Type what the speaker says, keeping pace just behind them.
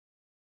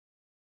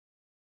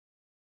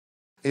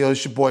Yo,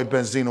 it's your boy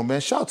Benzino, man.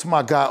 Shout out to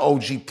my guy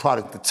OG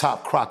Product, the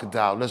top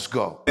Crocodile. Let's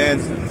go. Man,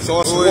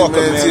 Sauce Walker,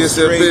 man.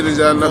 TSF business,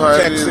 y'all know how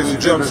it is.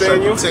 Texas, you know what I'm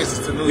saying?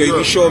 Texas to New Yeah, York.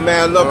 you show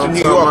man love to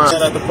New York.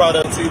 Shout out to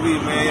Product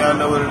TV, man. Y'all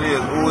know what it is.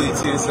 Ooh,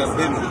 TSF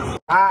business.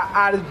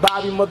 This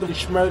Bobby mother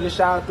Schmurder,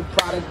 shout out to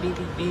Product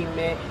DVD,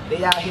 man.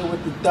 They out here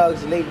with the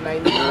thugs late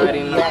night.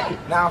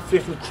 Nigga, now I'm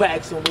fit from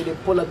cracks and with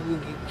it. Pull up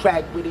and get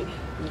cracked with it.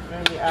 You feel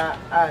me?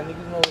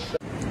 Niggas know what's up.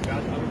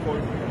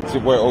 It's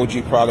your boy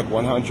OG Product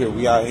 100.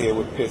 We out here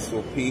with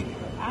Pistol Pete,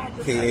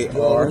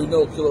 KAR. We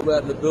know Killer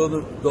Rat in the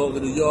building, dog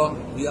in the yard.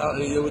 We out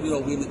here, you already know,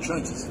 we in the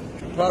trenches.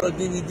 Product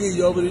DVD,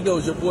 you already know,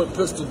 it's your boy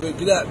Pistol, man.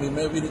 Get at me,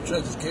 man. We in the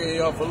trenches,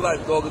 KAR for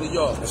life, dog in the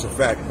yard. That's a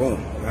fact.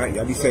 Boom. All right,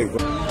 y'all be safe,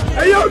 bro.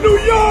 Hey, yo, New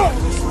York!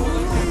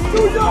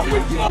 New York, we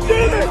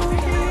did it!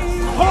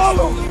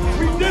 Harlem,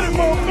 we did it,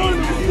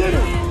 motherfucker, we did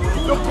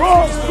it! The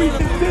Bronx, we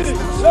did it!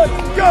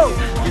 Let's go!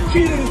 The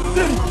key to the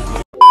city!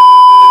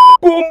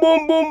 Boom,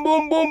 boom, boom,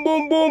 boom, boom,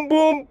 boom, boom,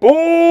 boom,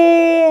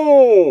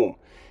 boom.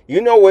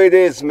 You know what it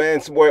is, man.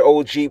 It's your boy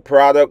OG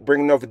Product,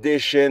 bringing another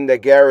edition, the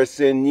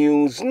Garrison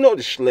News. You know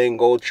the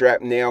schlingo, trap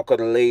now,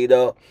 cut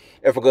later.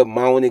 If a good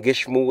morning, get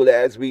smooth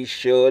as we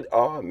should.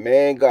 Oh,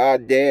 man,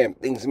 goddamn.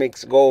 Things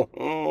makes go,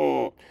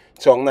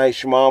 talk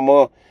nice,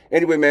 mama.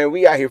 Anyway, man,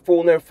 we out here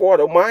fooling and for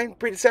don't mind.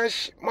 Pretty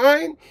sash,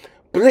 mind.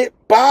 Blip,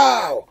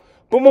 bow.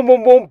 Boom, boom,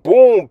 boom, boom,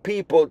 boom.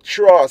 People,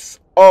 trust.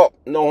 Up,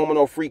 no homo,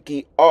 no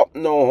freaky. Up,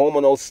 no homo,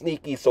 no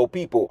sneaky. So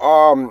people,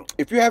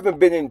 if you haven't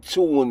been in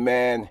tune,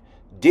 man,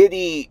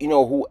 Diddy, you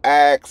know, who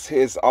asked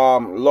his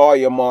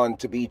lawyer man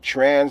to be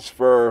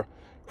transferred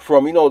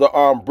from, you know,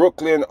 the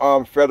Brooklyn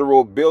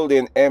Federal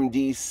Building,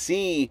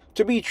 MDC,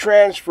 to be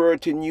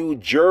transferred to New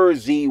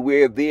Jersey,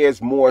 where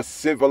there's more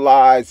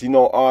civilized, you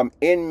know,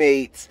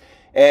 inmates.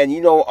 And,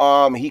 you know,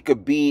 he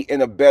could be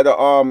in a better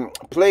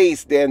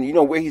place than, you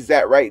know, where he's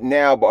at right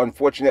now. But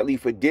unfortunately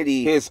for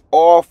Diddy, his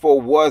offer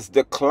was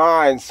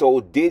declined. So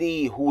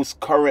Diddy, who's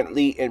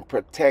currently in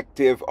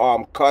protective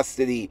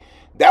custody,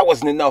 that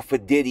wasn't enough for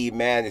Diddy,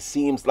 man. It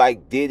seems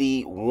like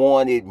Diddy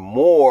wanted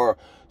more.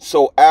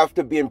 So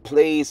after being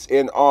placed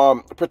in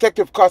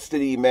protective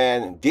custody,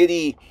 man,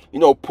 Diddy, you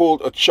know,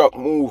 pulled a Chuck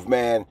move,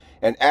 man,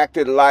 and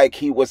acted like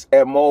he was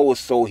MO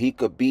so he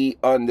could be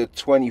under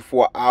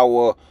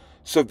 24-hour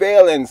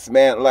surveillance,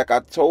 man. Like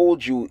I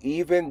told you,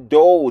 even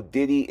though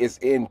Diddy is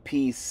in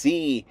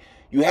PC,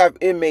 you have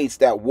inmates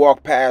that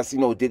walk past, you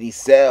know, Diddy's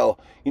cell,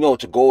 you know,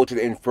 to go to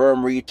the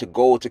infirmary, to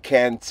go to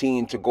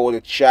canteen, to go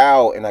to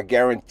chow. And I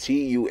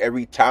guarantee you,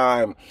 every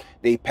time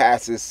they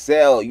pass his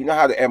cell, you know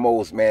how the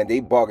MOs, man,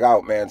 they bug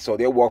out, man. So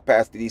they walk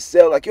past Diddy's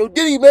cell like, yo,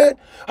 Diddy, man,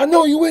 I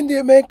know you in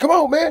there, man. Come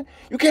on, man.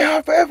 You can't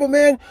hide forever,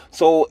 man.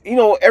 So, you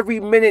know, every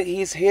minute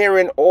he's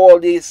hearing all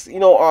this, you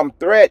know,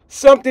 threat,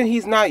 something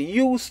he's not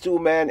used to,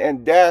 man.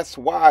 And that's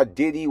why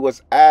Diddy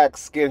was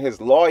asking his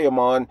lawyer,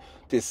 man,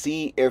 to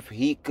see if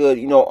he could,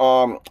 you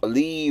know,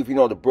 leave, you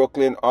know, the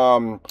Brooklyn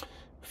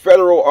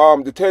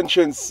Federal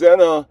Detention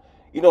Center,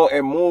 you know,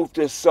 and move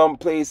to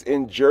someplace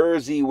in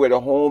Jersey where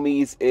the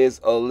homies is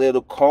a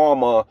little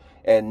calmer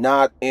and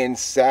not in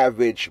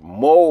savage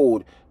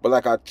mode. But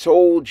like I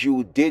told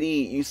you,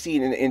 Diddy, you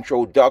seen in the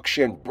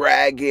introduction,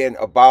 bragging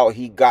about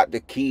he got the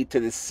key to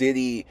the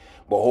city.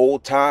 The whole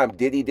time,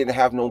 Diddy didn't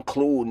have no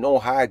clue,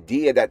 no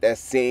idea that that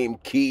same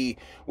key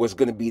was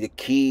going to be the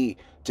key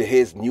to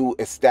his new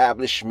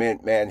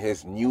establishment, man,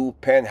 his new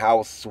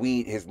penthouse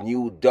suite, his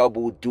new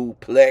double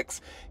duplex,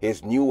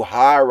 his new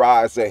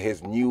high-riser,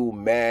 his new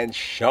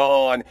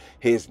mansion,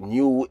 his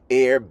new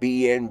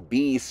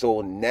Airbnb.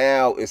 So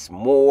now it's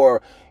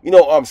more, you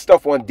know,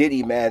 stuff on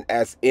Diddy, man,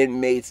 as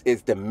inmates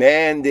is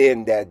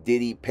demanding that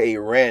Diddy pay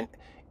rent.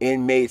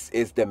 Inmates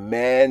is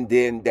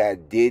demanding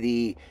that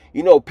Diddy,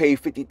 you know, pay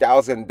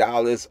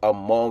 $50,000 a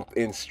month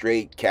in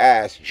straight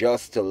cash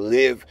just to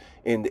live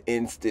in the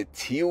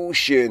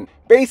institution.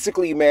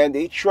 Basically, man,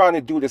 they trying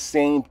to do the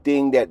same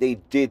thing that they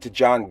did to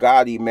John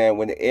Gotti, man,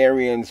 when the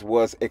Aryans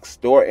was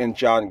extorting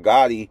John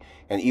Gotti.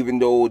 And even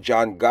though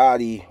John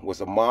Gotti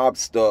was a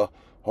mobster,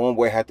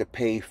 homeboy had to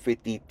pay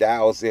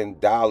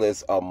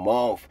 $50,000 a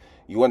month.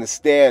 You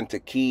understand, to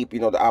keep, you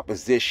know, the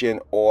opposition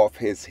off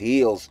his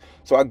heels.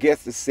 So I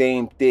guess the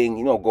same thing,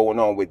 you know, going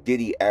on with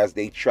Diddy as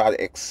they try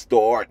to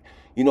extort,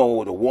 you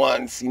know, the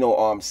ones, you know,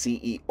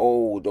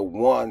 CEO, the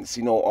ones,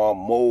 you know,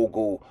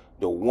 mogul,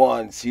 the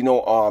ones, you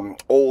know,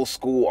 old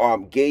school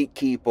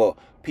gatekeeper.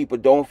 People,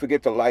 don't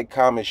forget to like,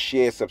 comment,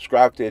 share,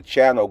 subscribe to the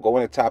channel. Go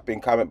in the top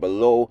and comment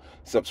below.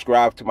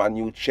 Subscribe to my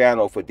new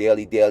channel for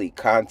daily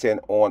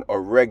content on a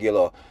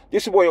regular.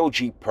 This is boy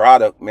OG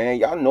Product, man.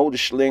 Y'all know the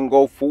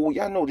schlingo, fool.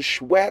 Y'all know the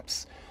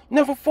Schweppes.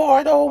 Never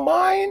far, don't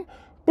mind.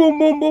 Boom,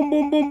 boom, boom,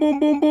 boom, boom, boom,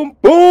 boom, boom,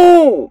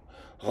 boom.